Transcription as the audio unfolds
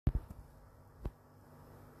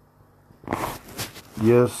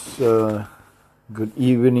Yes, good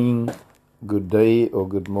evening, good day, or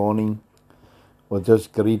good morning, or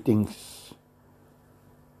just greetings.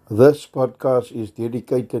 This podcast is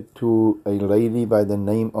dedicated to a lady by the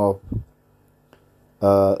name of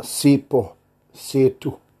Sipho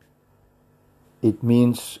Setu. It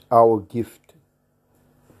means our gift.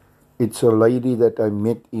 It's a lady that I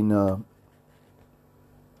met in a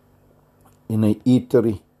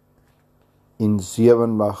eatery in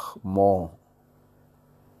Zevenbach Mall.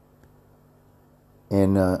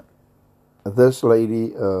 And this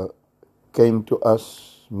lady came to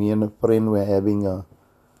us. Me and a friend were having a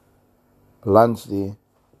lunch there,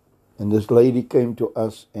 and this lady came to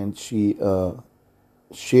us and she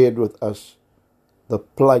shared with us the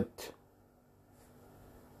plight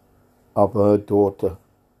of her daughter,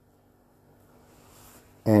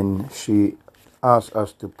 and she asked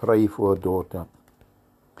us to pray for her daughter.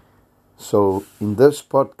 So in this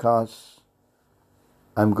podcast,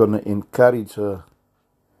 I'm going to encourage her.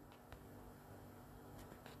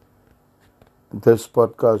 This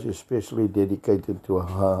podcast is especially dedicated to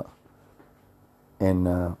her, and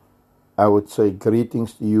I would say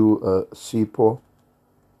greetings to you, Sipho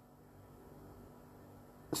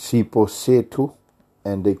Setu,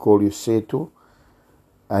 and they call you Setu.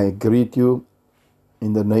 I greet you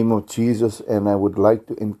in the name of Jesus, and I would like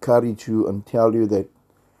to encourage you and tell you that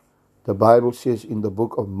the Bible says in the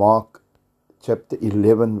book of Mark, chapter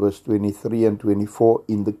 11, verse 23 and 24,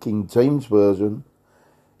 in the King James Version,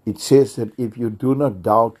 it says that if you do not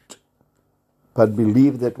doubt, but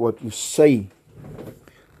believe that what you say,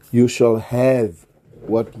 you shall have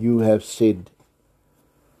what you have said.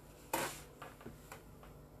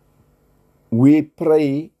 We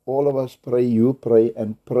pray, all of us pray, you pray,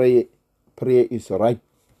 and prayer is right.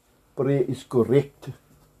 Prayer is correct.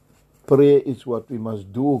 Prayer is what we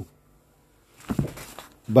must do.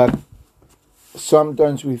 But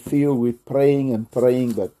sometimes we feel we're praying and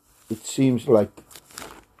praying, but it seems like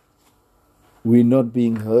we're not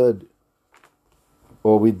being heard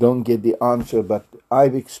or we don't get the answer. But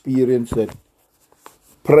I've experienced that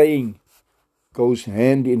praying goes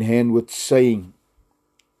hand in hand with saying.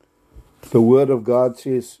 The Word of God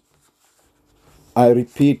says, I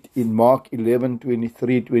repeat in Mark 11,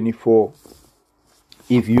 23, 24,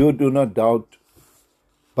 if you do not doubt,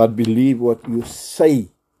 but believe what you say,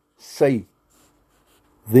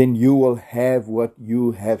 then you will have what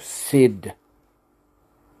you have said.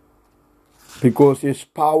 Because there's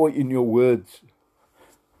power in your words.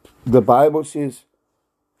 The Bible says,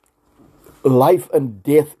 life and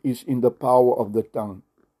death is in the power of the tongue.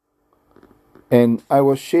 And I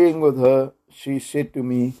was sharing with her, she said to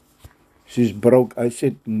me, she's broke. I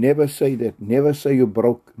said, never say that. Never say you're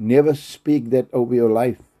broke. Never speak that over your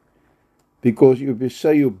life. Because if you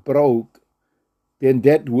say you're broke, then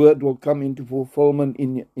that word will come into fulfillment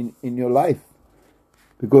in your life.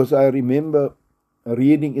 Because I remember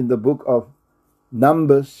reading in the book of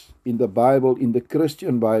Numbers in the Bible, in the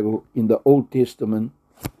Christian Bible, in the Old Testament,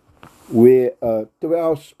 where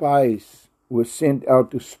 12 spies were sent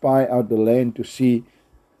out to spy out the land to see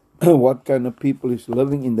what kind of people is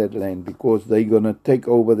living in that land, because they're going to take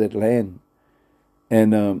over that land.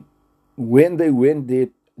 And when they went there,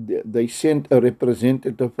 they sent a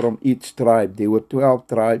representative from each tribe. There were 12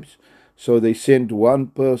 tribes, so they sent one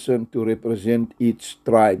person to represent each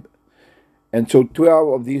tribe. And so 12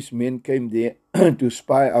 of these men came there to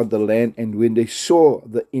spy out the land, and when they saw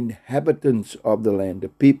the inhabitants of the land, the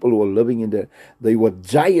people who were living in there, they were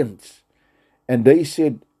giants. And they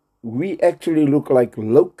said, we actually look like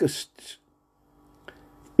locusts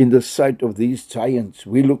in the sight of these giants.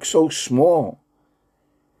 We look so small.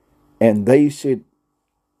 And they said,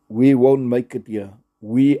 we won't make it here.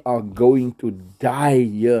 We are going to die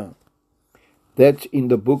here. That's in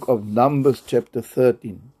the book of Numbers chapter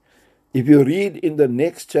 13. If you read in the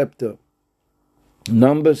next chapter,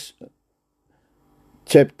 Numbers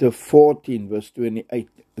chapter 14, verse 28,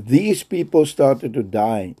 these people started to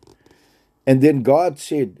die. And then God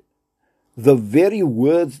said, the very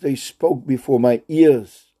words they spoke before my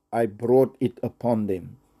ears, I brought it upon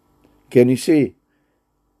them. Can you see?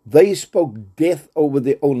 They spoke death over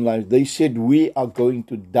their own lives. They said, we are going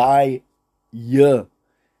to die here.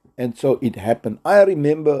 And so it happened. I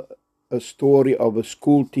remember a story of a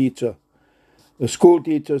school teacher. The school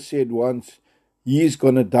teacher said once, he's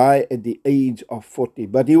going to die at the age of 40.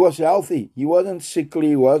 But he was healthy. He wasn't sickly.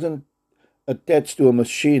 He wasn't attached to a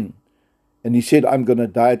machine. And he said, I'm going to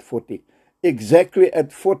die at 40. Exactly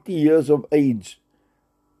at 40 years of age,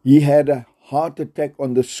 he had a heart attack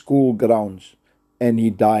on the school grounds and he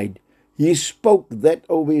died. He spoke that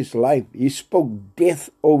over his life. He spoke death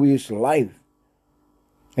over his life.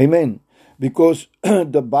 Amen. Because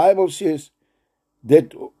the Bible says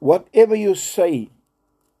that whatever you say,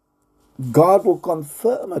 God will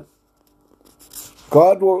confirm it.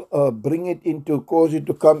 God will bring it into, cause it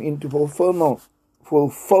to come into fulfillment.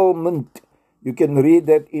 You can read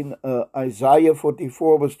that in Isaiah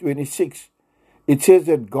 44 verse 26. It says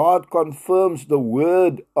that God confirms the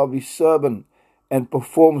word of his servant and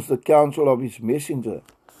performs the counsel of his messenger.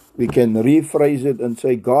 We can rephrase it and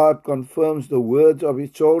say God confirms the words of his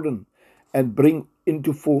children and bring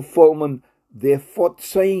into fulfillment their fourth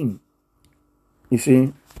saying. You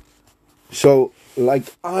see? So, like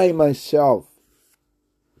I myself,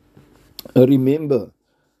 remember,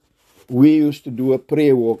 we used to do a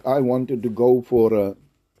prayer walk. I wanted to go for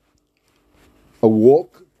a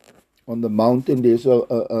walk on the mountain. There's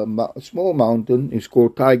a small mountain. It's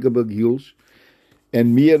called Tygerberg Hills.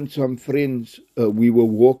 And me and some friends, we were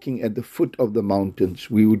walking at the foot of the mountains.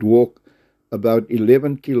 We would walk about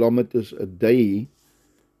 11 kilometers a day.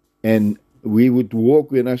 And we would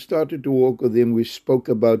walk. When I started to walk with them, we spoke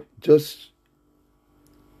about just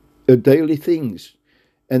daily things.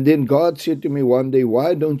 And then God said to me one day,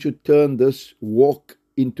 why don't you turn this walk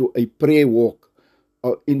into a prayer walk?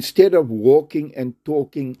 Instead of walking and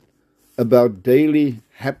talking about daily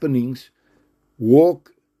happenings,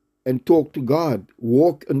 walk and talk to God.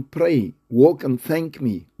 Walk and pray. Walk and thank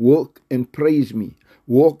me. Walk and praise me.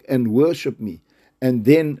 Walk and worship me. And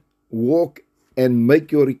then walk and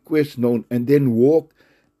make your request known. And then walk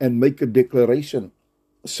and make a declaration.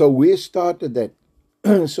 So we started that.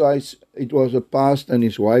 So it was a pastor and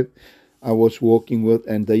his wife I was walking with,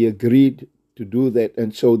 and they agreed to do that.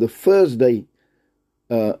 And so the first day,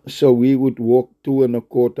 so we would walk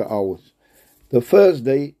 2.25 hours. The first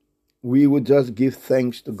day, we would just give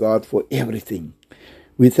thanks to God for everything.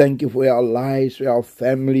 We thank you for our lives, for our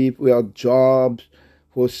family, for our jobs,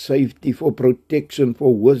 for safety, for protection,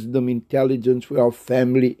 for wisdom, intelligence, for our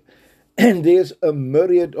family. And there's a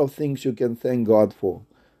myriad of things you can thank God for.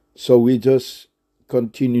 So we just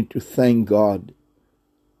continue to thank God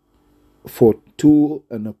for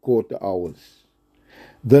 2.25 hours.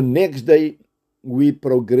 The next day, we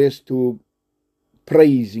progressed to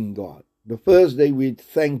praising God. The first day, we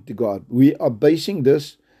thanked God. We are basing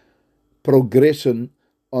this progression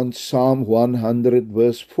on Psalm 100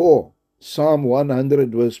 verse 4. Psalm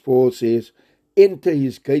 100 verse 4 says, enter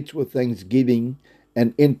his gates with thanksgiving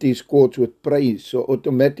and enter his courts with praise. So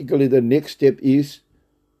automatically the next step is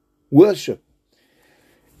worship.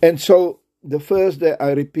 And so the first day,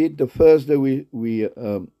 I repeat, the first day we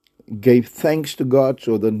gave thanks to God.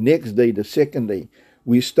 So the next day, the second day,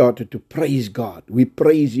 we started to praise God. We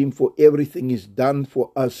praise him for everything he's done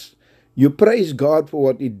for us. You praise God for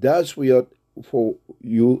what he does for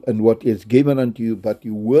you and what he has given unto you, but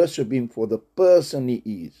you worship him for the person he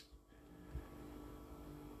is.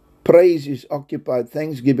 Praise is occupied,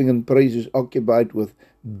 thanksgiving and praise is occupied with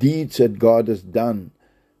deeds that God has done.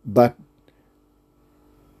 But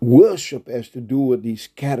worship has to do with his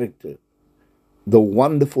character, the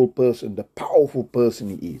wonderful person, the powerful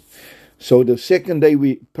person he is. So the second day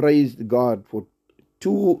we praised God for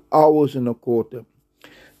 2.25 hours.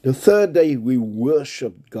 The third day we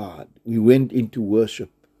worshiped God. We went into worship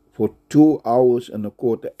for 2.25 hours.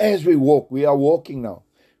 As we walk, we are walking now.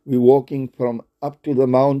 We're walking from up to the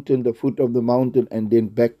mountain, the foot of the mountain, and then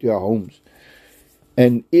back to our homes.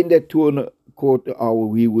 And in that 2.25 hours,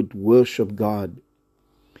 we would worship God.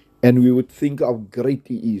 And we would think how great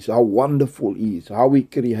he is, how wonderful he is, how he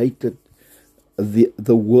created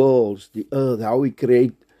the worlds, the earth, how he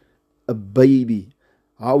created a baby,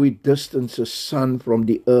 how he distanced the sun from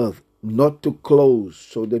the earth, not too close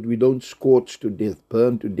so that we don't scorch to death,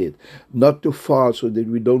 burn to death, not too far so that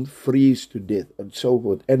we don't freeze to death, and so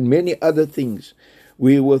forth, and many other things.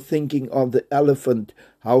 We were thinking of the elephant,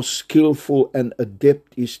 how skillful and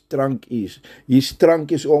adept his trunk is. His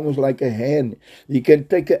trunk is almost like a hand. He can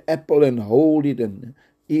take an apple and hold it and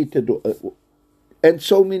eat it. And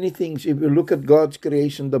so many things. If you look at God's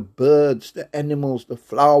creation, the birds, the animals, the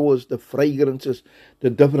flowers, the fragrances,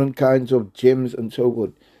 the different kinds of gems and so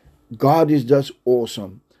forth. God is just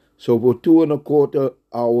awesome. So for 2.25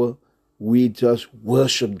 hours, we just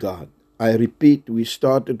worship God. I repeat, we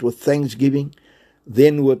started with thanksgiving,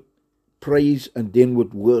 then with praise, and then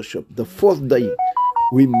with worship. The fourth day,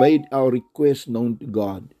 we made our request known to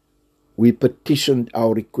God. We petitioned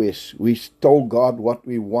our requests. We told God what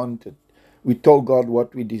we wanted. We told God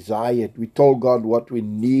what we desired. We told God what we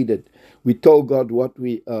needed. We told God what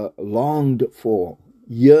we longed for,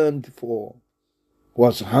 yearned for,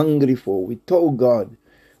 was hungry for. We told God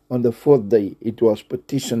on the fourth day. It was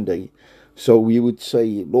petition day. So we would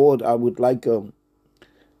say, Lord, I would like a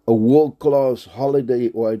a world-class holiday,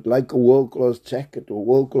 or I'd like a world-class jacket, or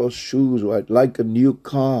world-class shoes, or I'd like a new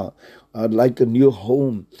car, I'd like a new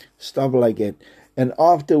home, stuff like that. And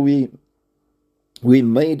after we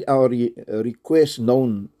made our request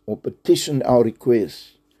known, or petitioned our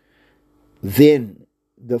request, then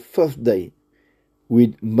the fifth day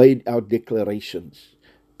we made our declarations.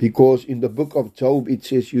 Because in the book of Job it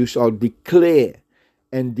says, you shall declare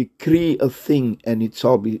and decree a thing, and it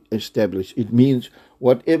shall be established. It means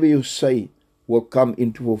whatever you say will come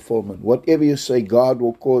into fulfillment. Whatever you say, God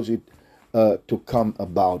will cause it to come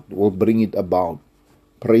about, will bring it about.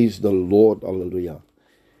 Praise the Lord. Hallelujah.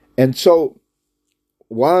 And so,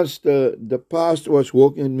 whilst the pastor was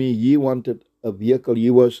walking with me, he wanted a vehicle. He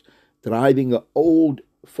was driving an old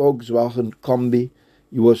Volkswagen Kombi.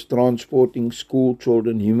 He was transporting school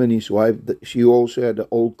children, him and his wife. She also had an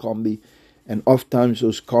old Kombi. And oftentimes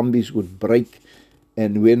those Kombis would break.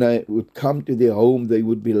 And when I would come to their home, they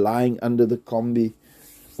would be lying under the Kombi,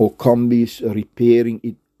 or Kombis repairing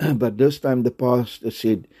it. But this time the pastor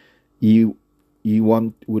said he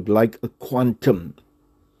would like a Quantum.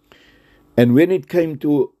 And when it came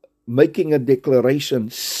to making a declaration,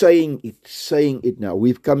 saying it now,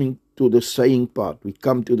 we've come to the saying part. We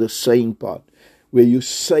come to the saying part, where you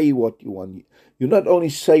say what you want. You not only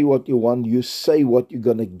say what you want, you say what you're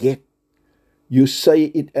going to get. You say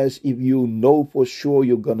it as if you know for sure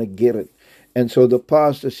you're going to get it. And so the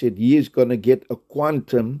pastor said he is going to get a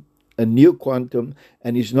Quantum, a new Quantum,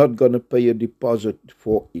 and he's not going to pay a deposit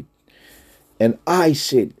for it. And I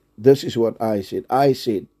said, this is what I said. I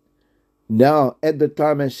said, now, at the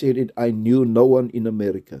time I said it, I knew no one in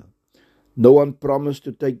America. No one promised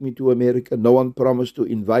to take me to America. No one promised to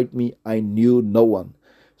invite me. I knew no one.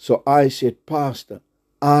 So I said, Pastor,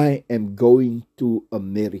 I am going to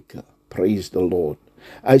America. Praise the Lord.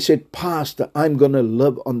 I said, Pastor, I'm going to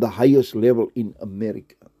live on the highest level in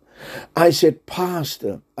America. I said,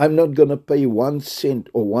 Pastor, I'm not going to pay 1 cent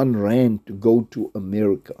or 1 rand to go to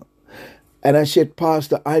America. And I said,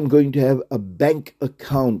 Pastor, I'm going to have a bank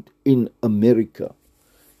account in America.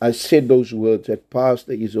 I said those words. That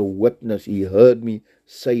pastor is a witness. He heard me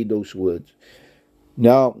say those words.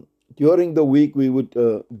 Now, during the week, we would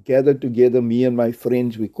gather together, me and my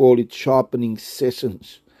friends. We call it sharpening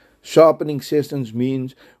sessions. Sharpening sessions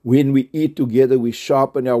means when we eat together, we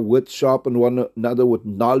sharpen our wits, sharpen one another with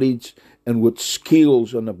knowledge and with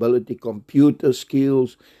skills and ability, computer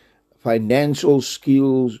skills, financial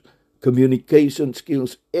skills, communication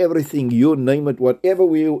skills, everything, you name it, whatever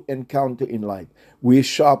we encounter in life, we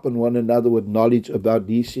sharpen one another with knowledge about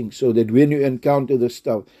these things, so that when you encounter the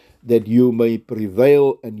stuff, that you may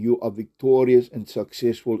prevail and you are victorious and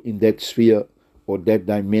successful in that sphere or that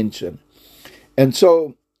dimension. And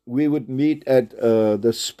so we would meet at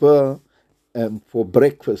the Spur for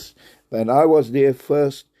breakfast. And I was there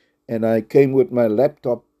first, and I came with my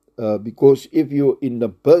laptop. Because if you're in the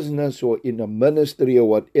business or in a ministry or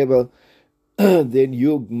whatever, then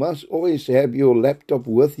you must always have your laptop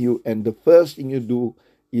with you. And the first thing you do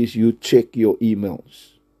is you check your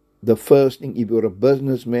emails. The first thing, if you're a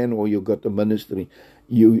businessman or you got a ministry,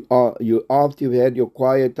 you after you've had your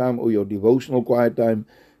quiet time or your devotional quiet time,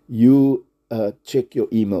 you check your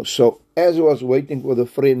emails. So as I was waiting for the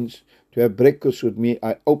friends to have breakfast with me,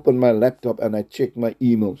 I opened my laptop and I checked my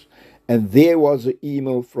emails. And there was an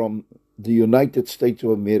email from the United States of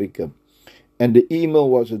America. And the email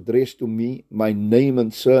was addressed to me, my name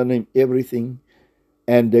and surname, everything.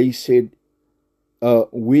 And they said,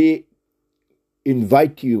 we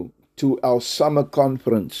invite you to our summer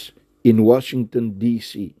conference in Washington,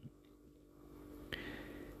 D.C.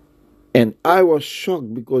 And I was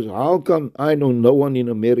shocked, because how come I know no one in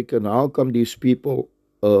America, and how come these people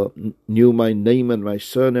knew my name and my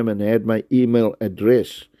surname and had my email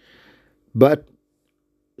address? But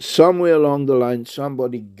somewhere along the line,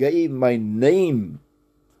 somebody gave my name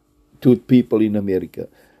to people in America.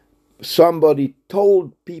 Somebody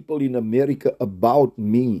told people in America about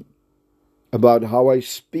me, about how I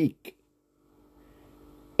speak,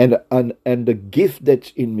 and the gift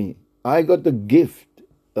that's in me. I got a gift,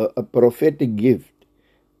 a prophetic gift.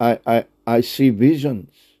 I see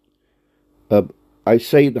visions. I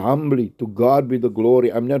say it humbly. To God be the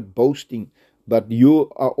glory. I'm not boasting. But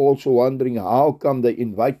you are also wondering, how come they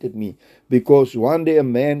invited me? Because one day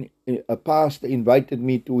a pastor invited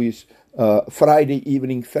me to his Friday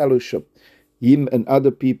evening fellowship, him and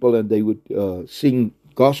other people, and they would sing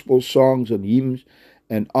gospel songs and hymns,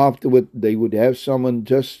 and afterward they would have someone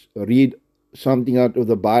just read something out of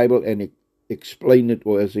the Bible and explain it,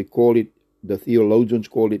 or as they call it, the theologians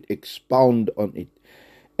call it, expound on it.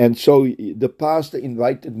 And so the pastor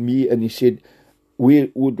invited me, and he said,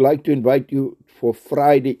 we would like to invite you for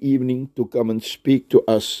Friday evening to come and speak to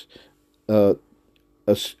us a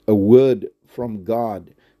word from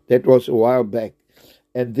God. That was a while back.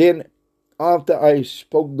 And then after I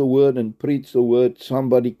spoke the word and preached the word,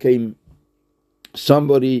 somebody came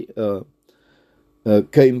for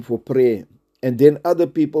prayer. And then other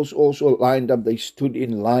peoples also lined up. They stood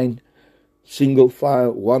in line, single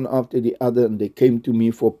file, one after the other, and they came to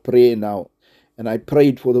me for prayer now. And I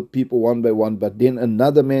prayed for the people one by one. But then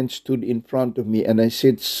another man stood in front of me, and I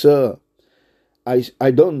said, "Sir," I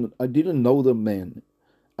didn't know the man.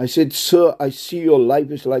 I said, "Sir, I see your life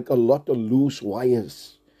is like a lot of loose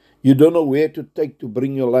wires. You don't know where to take to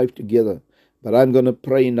bring your life together. But I'm going to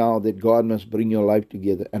pray now that God must bring your life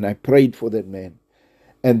together." And I prayed for that man.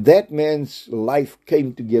 And that man's life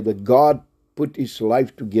came together. God put his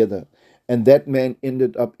life together. And that man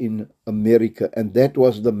ended up in America. And that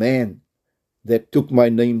was the man that took my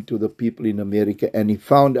name to the people in America. And he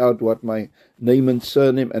found out what my name and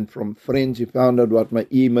surname, and from friends he found out what my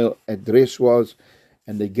email address was,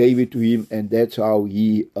 and they gave it to him, and that's how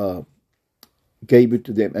he gave it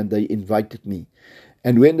to them, and they invited me.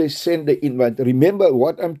 And when they sent the invite, remember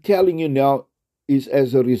what I'm telling you now is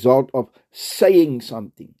as a result of saying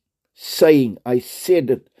something. Saying, I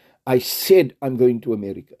said it. I said I'm going to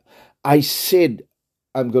America. I said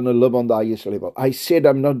I'm going to live on the highest level. I said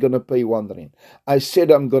I'm not going to pay one rent. I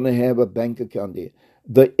said I'm going to have a bank account there.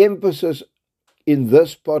 The emphasis in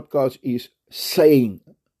this podcast is saying.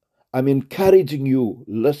 I'm encouraging you,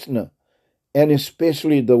 listener, and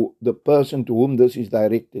especially the person to whom this is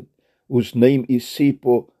directed, whose name is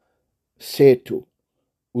Sipho Setu,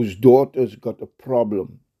 whose daughter's got a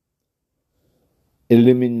problem.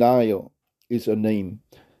 Eliminayo is her name.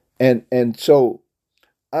 And so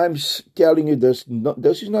I'm telling you this.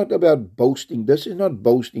 This is not about boasting. This is not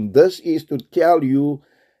boasting. This is to tell you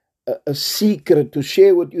a secret, to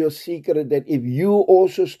share with you a secret, that if you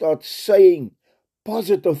also start saying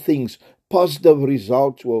positive things, positive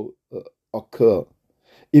results will occur.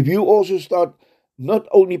 If you also start not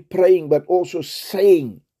only praying, but also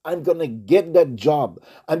saying, I'm going to get that job.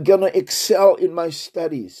 I'm going to excel in my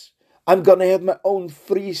studies. I'm going to have my own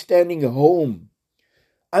freestanding home.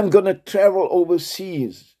 I'm going to travel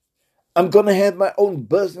overseas. I'm going to have my own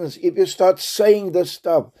business. If you start saying this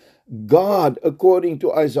stuff, God, according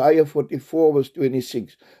to Isaiah 44 verse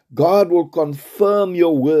 26, God will confirm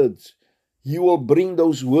your words. He will bring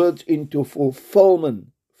those words into fulfillment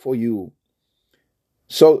for you.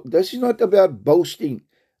 So this is not about boasting.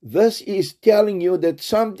 This is telling you that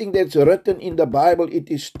something that's written in the Bible, it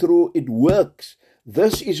is true, it works.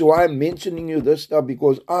 This is why I'm mentioning you this stuff,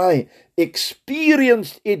 because I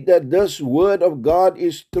experienced it, that this word of God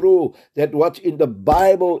is true, that what's in the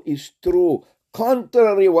Bible is true.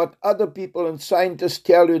 Contrary what other people and scientists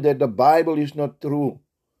tell you, that the Bible is not true,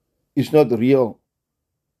 it's not real.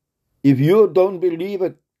 If you don't believe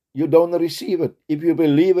it, you don't receive it. If you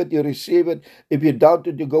believe it, you receive it. If you doubt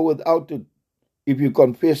it, you go without it. If you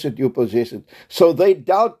confess it, you possess it. So they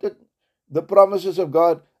doubted the promises of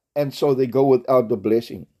God, and so they go without the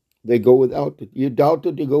blessing. They go without it. You doubt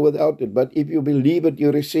it, you go without it. But if you believe it,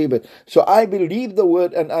 you receive it. So I believe the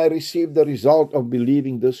word, and I receive the result of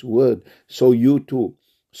believing this word. So you too.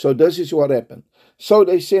 So this is what happened. So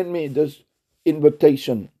they sent me this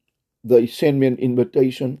invitation. They sent me an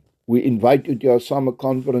invitation. We invite you to our summer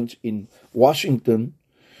conference in Washington.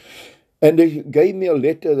 And they gave me a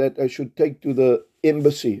letter that I should take to the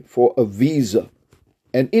embassy for a visa.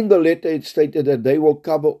 And in the letter it stated that they will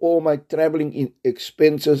cover all my traveling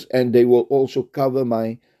expenses, and they will also cover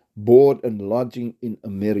my board and lodging in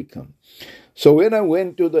America. So when I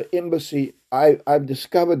went to the embassy, I've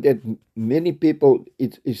discovered that many people,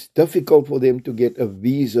 it's difficult for them to get a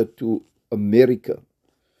visa to America.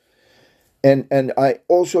 And I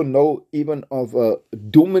also know even of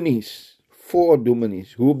Dominis, 4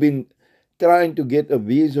 Dominis, who've been trying to get a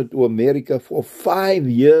visa to America for 5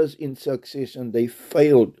 years in succession. They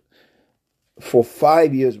failed for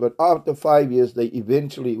 5 years, but after 5 years, they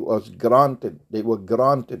eventually they were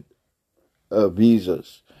granted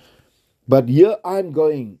visas. But here I'm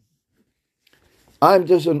going. I'm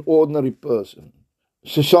just an ordinary person.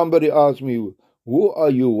 So somebody asked me, who are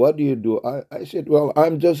you? What do you do? I said, well,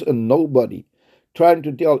 I'm just a nobody trying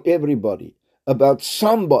to tell everybody about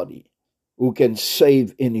somebody who can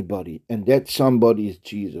save anybody. And that somebody is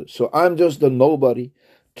Jesus. So I'm just a nobody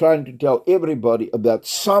trying to tell everybody about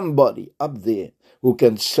somebody up there who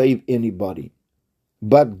can save anybody.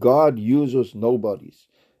 But God uses nobodies,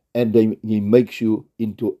 and He makes you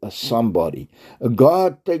into a somebody.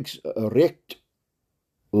 God takes wrecked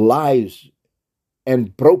lives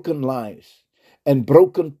and broken lives, and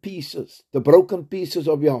broken pieces, the broken pieces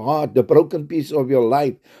of your heart, the broken pieces of your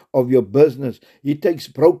life, of your business. He takes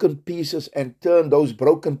broken pieces and turns those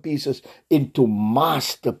broken pieces into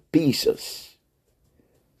masterpieces.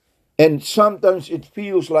 And sometimes it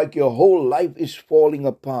feels like your whole life is falling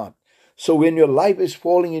apart. So when your life is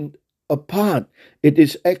falling apart, it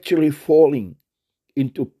is actually falling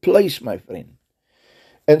into place, my friend.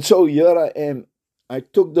 And so here I am. I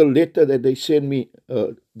took the letter that they sent me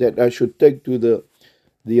that I should take to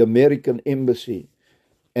the American embassy.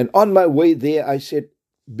 And on my way there, I said,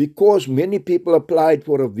 because many people applied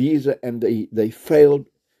for a visa and they failed,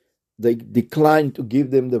 they declined to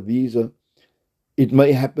give them the visa, it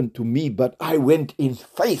may happen to me. But I went in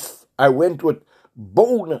faith. I went with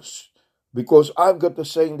boldness, because I've got the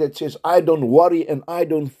saying that says, I don't worry and I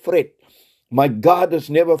don't fret. My God has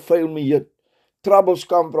never failed me yet. Troubles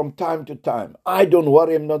come from time to time. I don't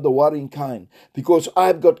worry. I'm not the worrying kind, because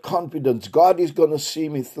I've got confidence. God is going to see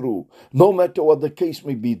me through. No matter what the case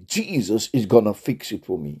may be, Jesus is going to fix it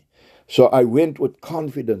for me. So I went with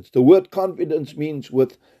confidence. The word confidence means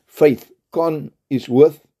with faith. Con is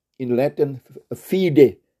with, in Latin,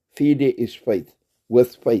 fide. Fide is faith.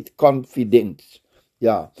 With faith. Confidence.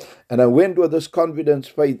 Yeah. And I went with this confidence,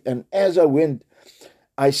 faith. And as I went,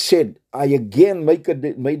 I said, I again made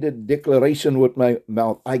a declaration with my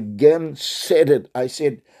mouth. I again said it. I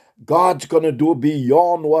said, God's going to do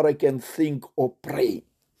beyond what I can think or pray.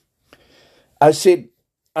 I said,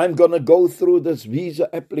 I'm going to go through this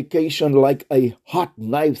visa application like a hot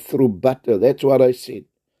knife through butter. That's what I said.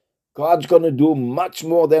 God's going to do much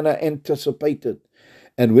more than I anticipated.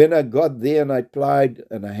 And when I got there and I applied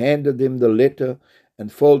and I handed them the letter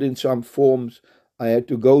and filled in some forms, I had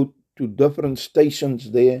to go to different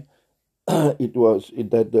stations there. It was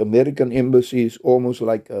that the American embassy is almost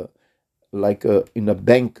like in a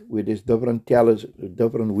bank where there's different tellers,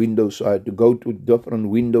 different windows. So I had to go to different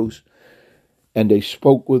windows, and they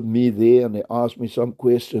spoke with me there and they asked me some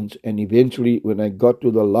questions. And eventually, when I got to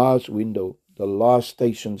the last window, the last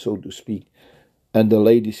station, so to speak, and the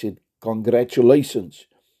lady said, congratulations,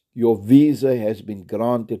 your visa has been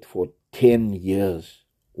granted for 10 years.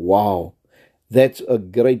 Wow. That's a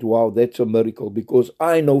great wow. That's a miracle, because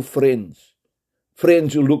I know friends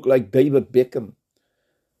who look like David Beckham,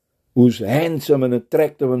 who's handsome and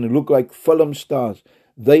attractive and look like film stars.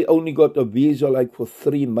 They only got a visa like for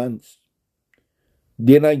 3 months.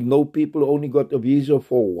 Then I know people who only got a visa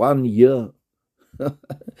for 1 year.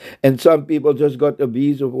 And some people just got a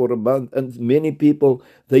visa for a month. And many people,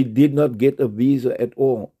 they did not get a visa at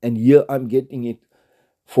all. And here I'm getting it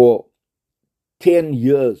for 10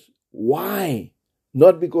 years. Why?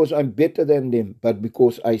 Not because I'm better than them, but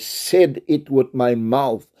because I said it with my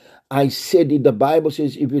mouth. I said it. The Bible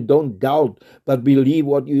says, if you don't doubt, but believe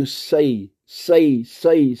what you say,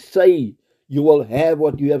 you will have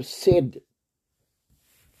what you have said.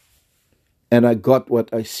 And I got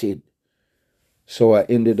what I said. So I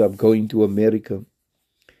ended up going to America.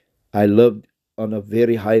 I lived on a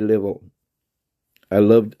very high level. I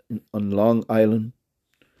lived on Long Island.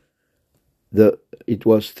 It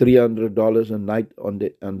was $300 a night on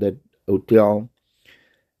that hotel.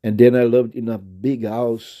 And then I lived in a big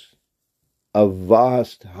house, a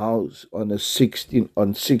vast house on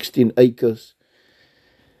 16 acres.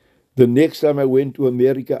 The next time I went to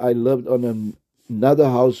America, I lived on another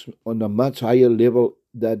house on a much higher level.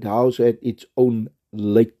 That house had its own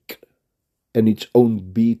lake and its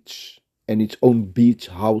own beach and its own beach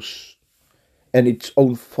house and its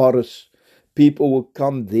own forest. People will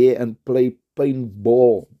come there and play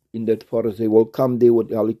paintball in that forest. They will come there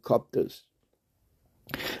with helicopters.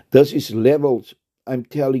 This is levels, I'm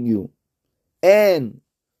telling you. And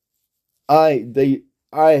I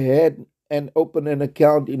had opened an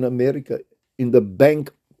account in America, in the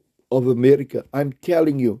Bank of America. I'm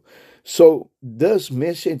telling you. So this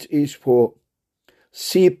message is for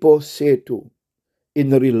Sipho Sethu in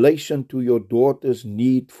relation to your daughter's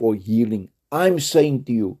need for healing. I'm saying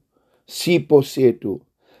to you, Sipho Sethu,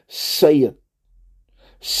 say it.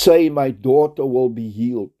 Say, my daughter will be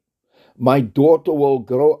healed. My daughter will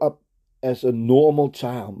grow up as a normal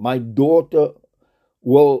child. My daughter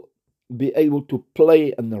will be able to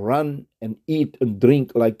play and run and eat and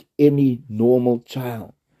drink like any normal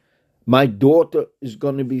child. My daughter is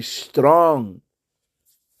going to be strong.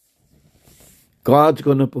 God's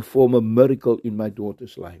going to perform a miracle in my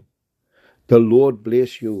daughter's life. The Lord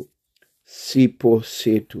bless you, Sipho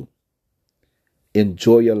Sethu.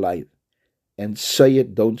 Enjoy your life. And say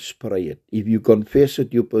it, don't spray it. If you confess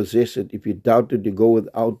it, you possess it. If you doubt it, you go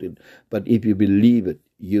without it. But if you believe it,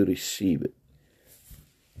 you receive it.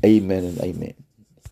 Amen and amen.